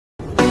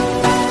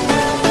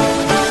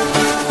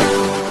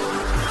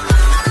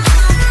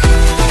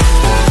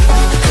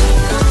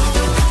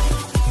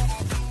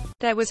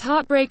There was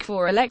heartbreak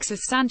for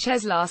Alexis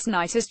Sanchez last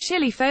night as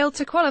Chile failed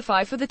to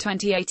qualify for the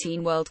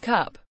 2018 World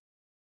Cup.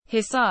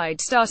 His side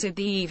started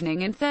the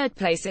evening in third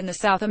place in the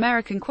South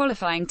American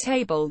qualifying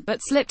table,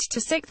 but slipped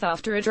to sixth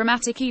after a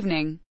dramatic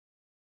evening.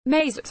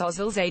 Mesut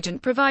Ozil's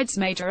agent provides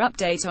major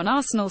update on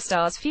Arsenal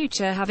star's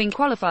future. Having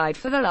qualified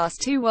for the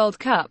last two World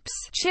Cups,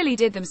 Chile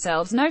did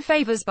themselves no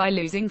favours by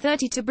losing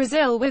 30 to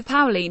Brazil, with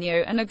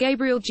Paulinho and a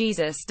Gabriel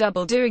Jesus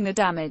double doing the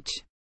damage.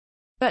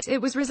 But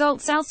it was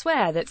results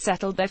elsewhere that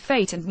settled their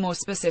fate, and more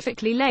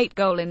specifically late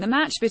goal in the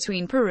match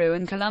between Peru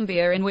and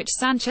Colombia, in which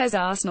Sanchez'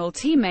 Arsenal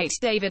teammate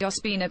David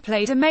Ospina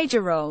played a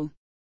major role.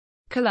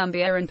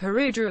 Colombia and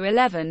Peru drew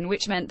 11,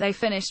 which meant they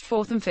finished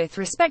 4th and 5th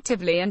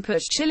respectively and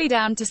pushed Chile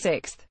down to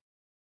 6th.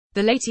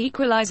 The late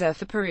equalizer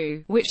for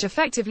Peru, which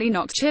effectively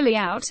knocked Chile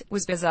out,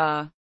 was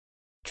bizarre.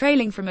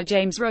 Trailing from a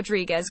James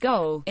Rodriguez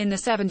goal, in the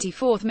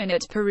 74th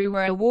minute Peru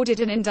were awarded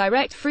an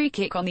indirect free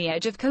kick on the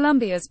edge of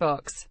Colombia's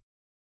box.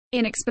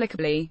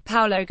 Inexplicably,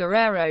 Paulo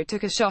Guerrero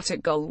took a shot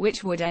at goal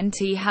which would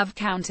have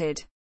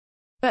counted.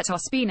 But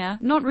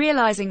Ospina, not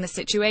realizing the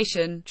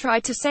situation,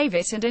 tried to save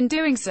it and in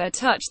doing so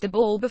touched the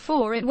ball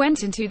before it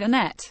went into the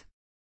net.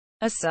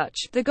 As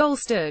such, the goal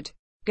stood.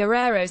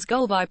 Guerrero's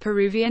goal by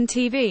Peruvian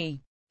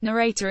TV.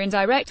 Narrator: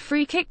 indirect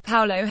free kick,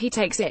 Paulo he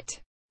takes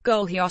it.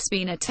 Goal: he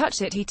Ospina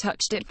touched it, he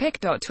touched it.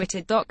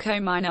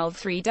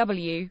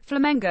 pic.twitter.com/3w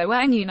Flamengo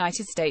and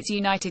United States,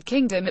 United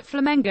Kingdom. At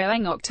Flamengo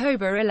on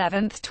October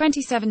 11,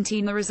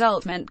 2017, the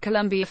result meant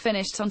Colombia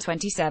finished on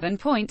 27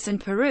 points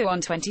and Peru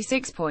on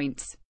 26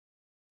 points.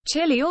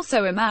 Chile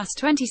also amassed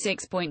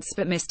 26 points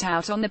but missed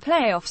out on the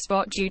playoff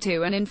spot due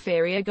to an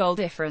inferior goal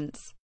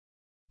difference.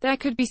 There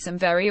could be some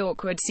very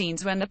awkward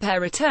scenes when the pair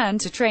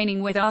returned to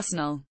training with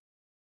Arsenal.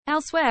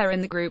 Elsewhere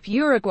in the group,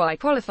 Uruguay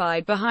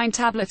qualified behind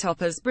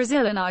tabla-toppers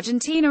Brazil, and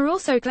Argentina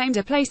also claimed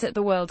a place at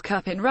the World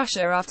Cup in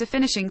Russia after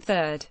finishing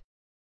third.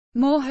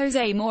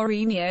 Jose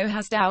Mourinho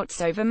has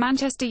doubts over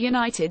Manchester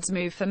United's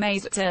move for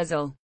Mesut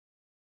Ozil.